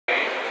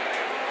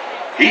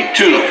Heat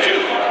 2.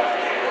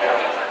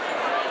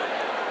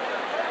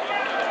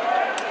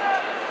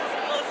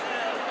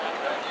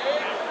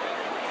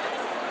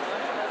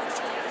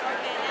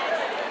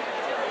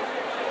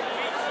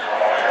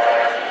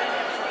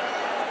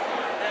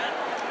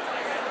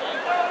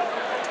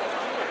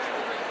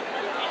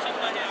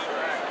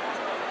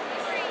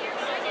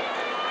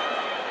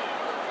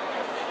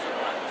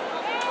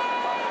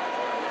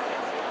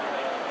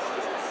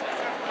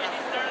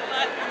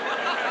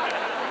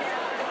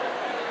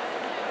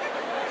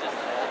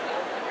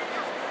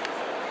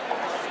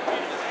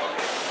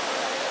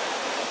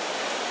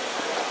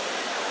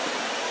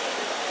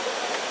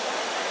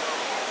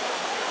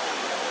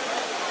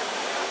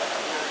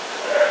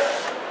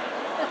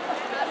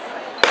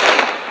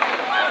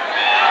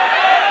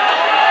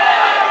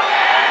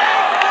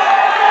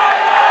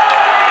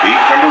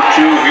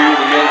 Here,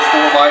 the men's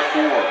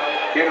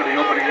 4x4. Kennedy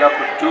opening up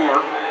with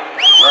Tour.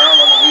 Brown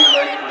on the lead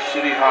leg for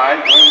City High.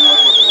 Glenwood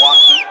with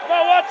Watson. Come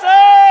on,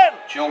 Watson!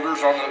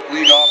 Childers on the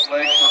lead-off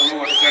leg for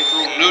Lewis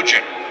Central.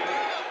 Nugent.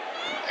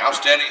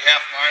 Outstanding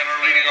half-miler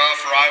leading off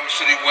for Iowa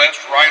City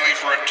West. Riley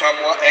for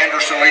Ottumwa.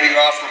 Anderson leading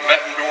off for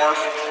Bettendorf.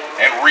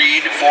 And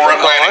Reed for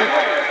Atlantic.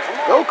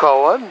 Go,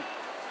 Cohen.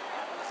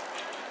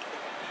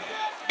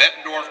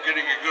 Bettendorf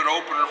getting a good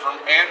opener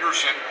from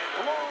Anderson.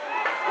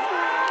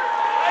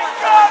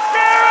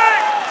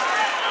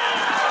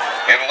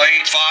 In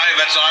lane 5,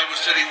 that's Iowa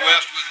City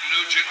West with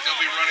Nugent. They'll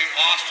be running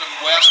Austin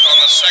West on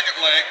the second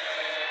leg.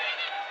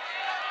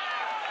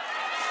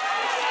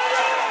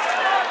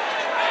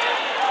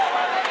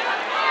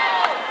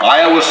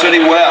 Iowa City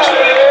West.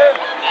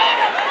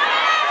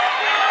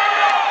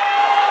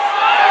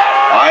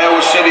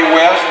 Iowa City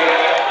West.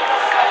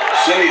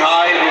 City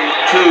High in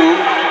 2.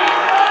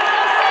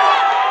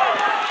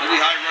 City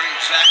High running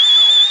Zach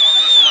Jones on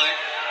this leg.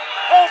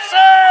 Come on,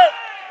 Seth!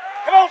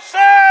 Come on,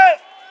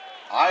 Seth!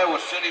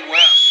 Iowa City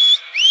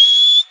West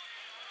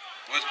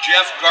with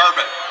Jeff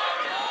Garbett.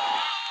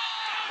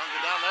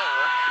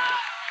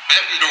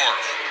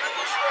 Bettendorf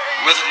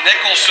with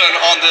Nicholson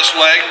on this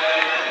leg.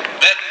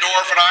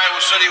 Bettendorf and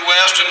Iowa City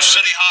West and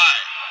City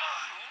High.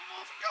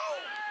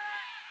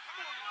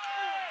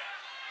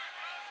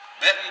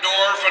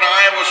 Bettendorf and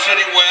Iowa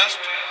City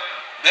West.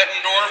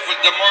 Bettendorf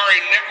with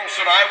Damari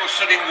Nicholson, Iowa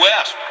City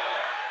West.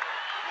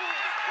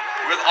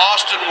 With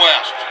Austin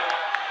West.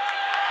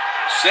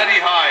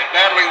 City High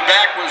battling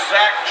back with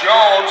Zach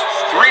Jones.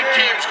 3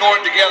 teams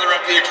going together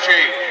at the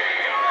exchange.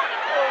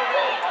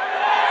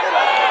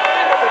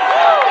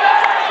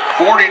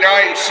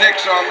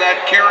 49-6 on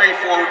that carry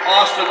for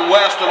Austin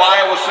West of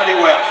Iowa City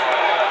West.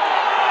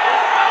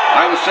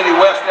 Iowa City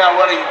West now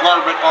running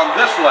Garbett on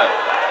this leg.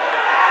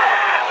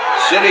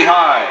 City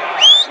High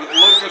with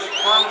Lucas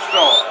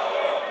Firmstone.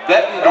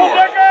 Bettendorf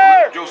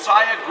with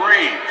Josiah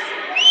Graves.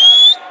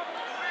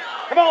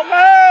 Come on,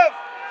 Mav!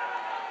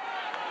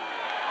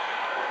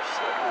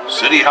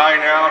 City High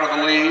now to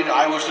the lead.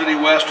 Iowa City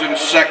West in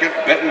second.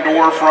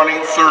 Bettendorf running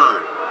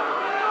third.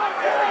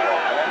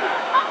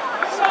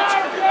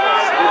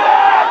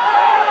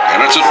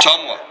 And it's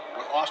Ottumwa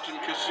with Austin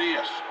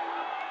Casillas.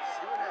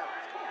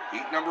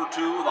 Heat number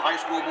 2, the high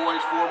school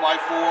boys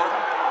 4x4.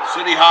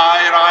 City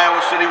High and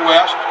Iowa City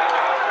West.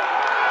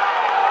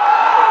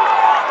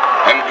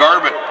 And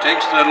Garbett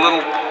takes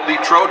the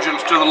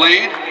Trojans to the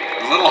lead.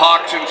 The Little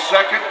Hawks in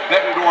second.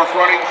 Bettendorf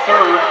running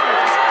third.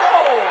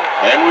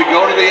 And we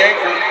go to the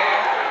anchor.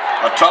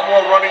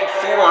 Ottumwa running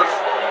fourth.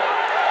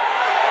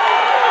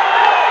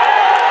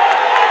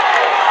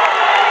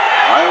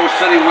 Iowa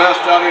City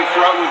West out in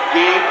front with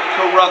Gabe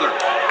Carruthers.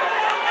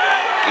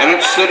 And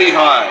it's City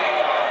High.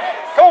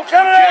 Go,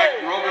 Kennedy!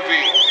 Jack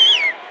Rogavine.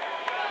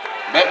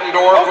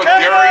 Bettendorf with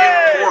Darian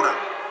Porter.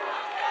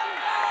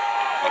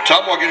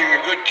 Ottumwa getting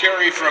a good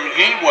carry from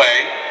Heway.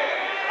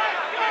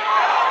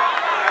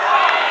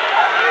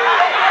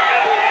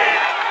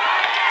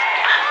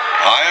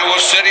 Iowa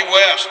City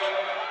West.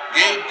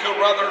 Gabe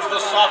Carruthers,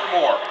 the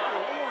sophomore.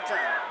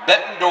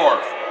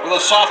 Bettendorf with a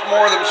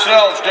sophomore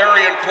themselves,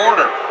 Darian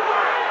Porter.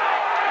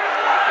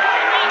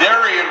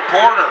 Darian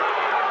Porter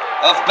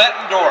of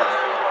Bettendorf.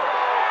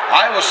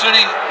 Iowa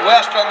City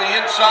West on the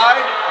inside.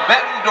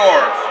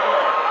 Bettendorf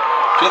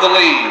to the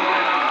lead.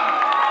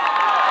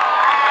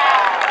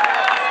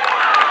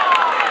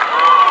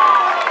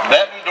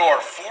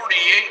 Bettendorf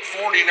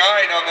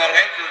 48-49 on that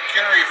anchor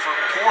carry for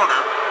Porter.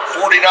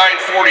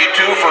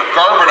 49-42 for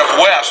Garbett of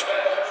West.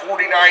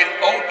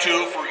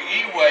 49-02 for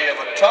Heway of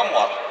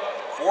Ottumwa.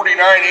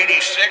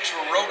 49-86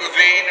 for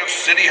Rogavine of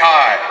City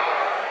High.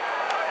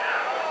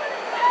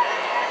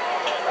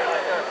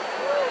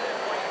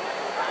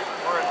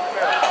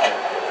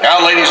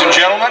 Now, ladies and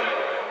gentlemen,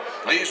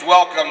 please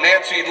welcome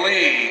Nancy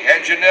Lee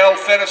and Janelle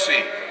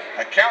Fennessy,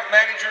 account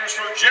managers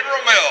for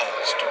General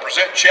Mills, to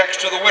present checks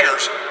to the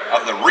winners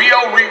of the Rio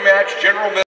Rematch General Mills.